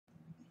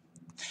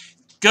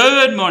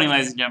Good morning,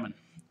 ladies and gentlemen.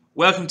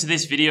 Welcome to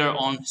this video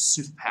on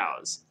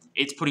superpowers.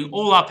 It's putting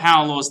all our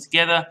power laws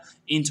together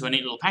into a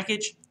neat little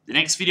package. The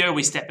next video,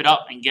 we step it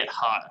up and get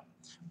harder.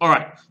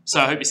 Alright, so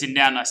I hope you're sitting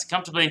down nice and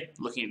comfortably,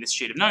 looking at this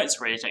sheet of notes,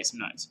 ready to take some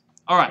notes.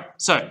 Alright,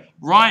 so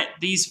write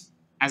these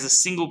as a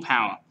single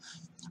power.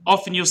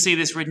 Often you'll see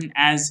this written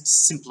as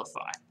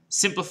simplify.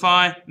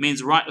 Simplify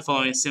means write the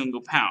following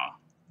single power.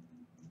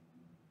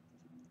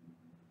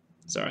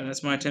 Sorry,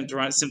 that's my attempt to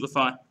write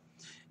simplify.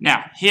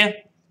 Now, here,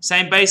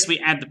 same base, we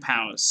add the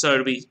powers. So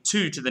it'll be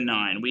 2 to the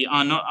 9. We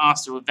are not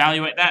asked to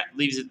evaluate that,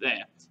 leaves it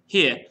there.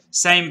 Here,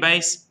 same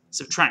base,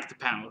 subtract the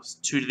powers.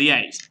 2 to the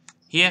 8.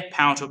 Here,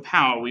 power to a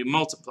power, we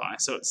multiply.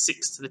 So it's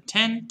 6 to the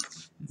 10.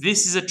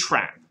 This is a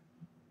trap.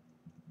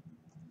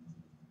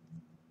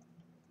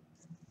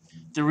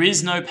 There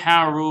is no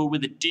power rule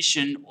with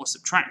addition or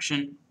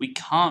subtraction. We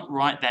can't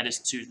write that as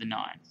 2 to the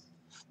 9.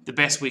 The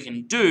best we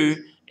can do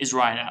is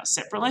write it out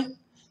separately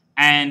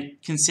and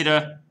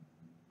consider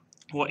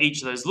what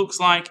each of those looks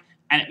like,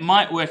 and it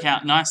might work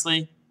out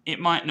nicely, it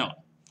might not.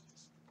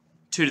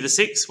 2 to the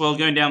 6, well,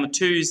 going down the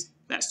 2's,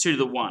 that's 2 to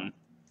the 1.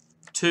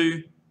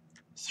 2,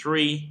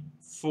 3,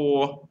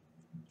 4,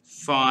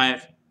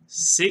 5,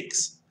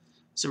 6.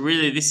 So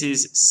really this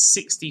is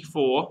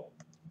 64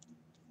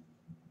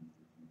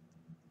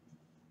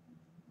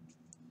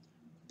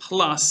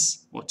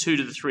 plus, or 2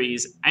 to the 3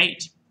 is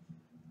 8,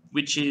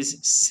 which is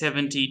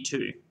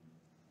 72.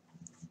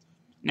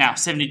 Now,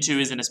 72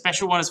 isn't a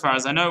special one as far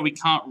as I know. We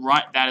can't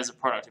write that as a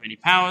product of any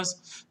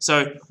powers.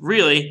 So,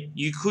 really,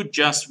 you could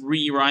just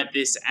rewrite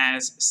this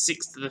as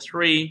 6 to the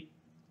 3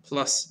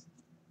 plus,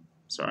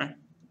 2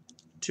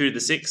 to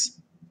the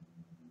 6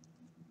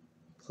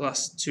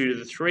 plus 2 to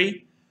the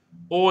 3.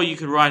 Or you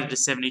could write it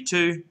as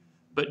 72,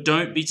 but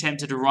don't be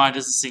tempted to write it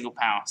as a single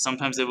power.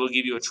 Sometimes they will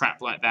give you a trap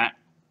like that,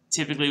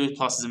 typically with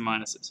pluses and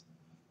minuses.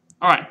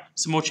 Alright,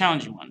 some more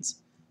challenging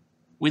ones.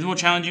 With more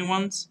challenging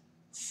ones,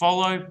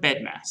 follow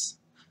BEDMAS.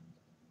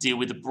 Deal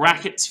with the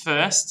brackets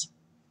first,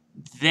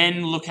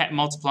 then look at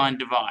multiply and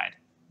divide.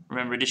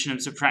 Remember, addition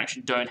and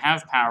subtraction don't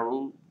have power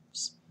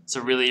rules, so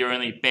really you're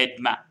only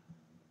BEDMA.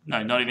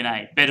 No, not even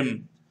A,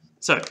 BEDM.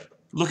 So,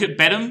 look at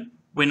BEDM.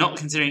 We're not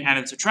considering add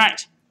and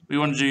subtract. We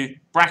want to do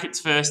brackets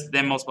first,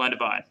 then multiply and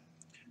divide.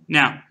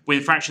 Now,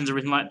 when fractions are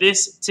written like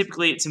this,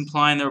 typically it's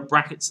implying there are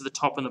brackets to the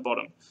top and the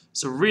bottom.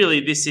 So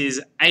really, this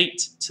is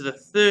 8 to the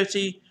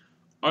 30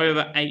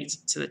 over 8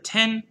 to the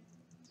 10.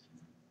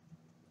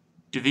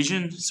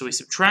 Division, so we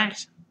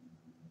subtract,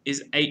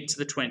 is 8 to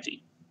the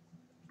 20.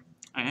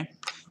 Okay.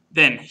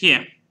 Then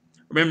here,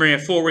 remembering a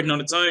 4 written on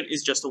its own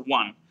is just a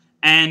 1.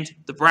 And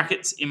the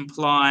brackets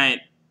imply,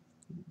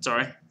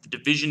 the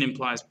division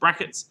implies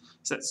brackets.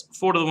 So that's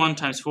 4 to the 1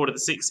 times 4 to the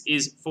 6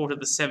 is 4 to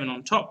the 7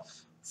 on top.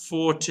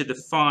 4 to the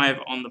 5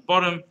 on the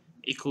bottom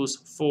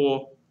equals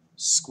 4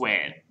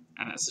 squared.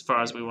 And that's as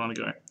far as we want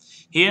to go.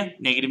 Here,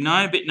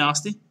 -9, a bit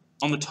nasty.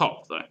 On the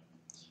top, though,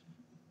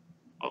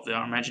 of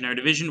our imaginary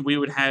division, we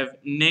would have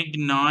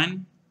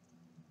 -9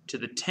 to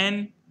the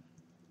 10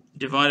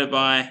 divided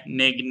by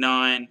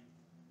 -9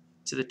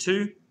 to the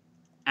 2,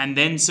 and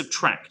then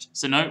subtract.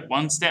 So note,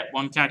 one step,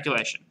 one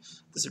calculation.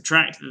 The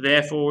subtract,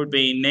 therefore, would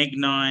be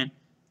 -9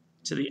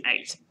 to the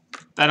 8.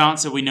 That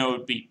answer we know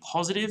would be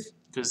positive,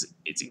 because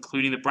it's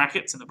including the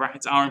brackets, and the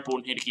brackets are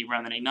important here to keep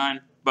around the -9,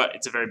 but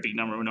it's a very big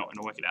number, we're not going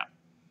to work it out.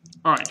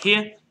 Alright,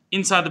 here,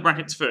 inside the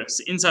brackets first.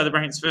 So inside the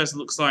brackets first, it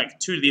looks like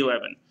 2 to the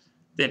 11,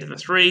 then to the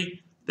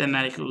 3, then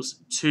that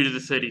equals 2 to the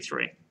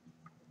 33.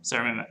 So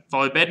remember,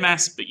 follow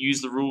BEDMAS, but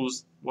use the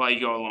rules while you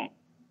go along.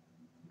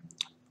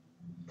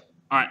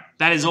 Alright,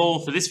 that is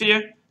all for this video.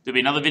 There'll be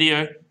another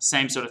video,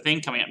 same sort of thing,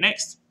 coming up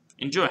next.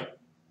 Enjoy!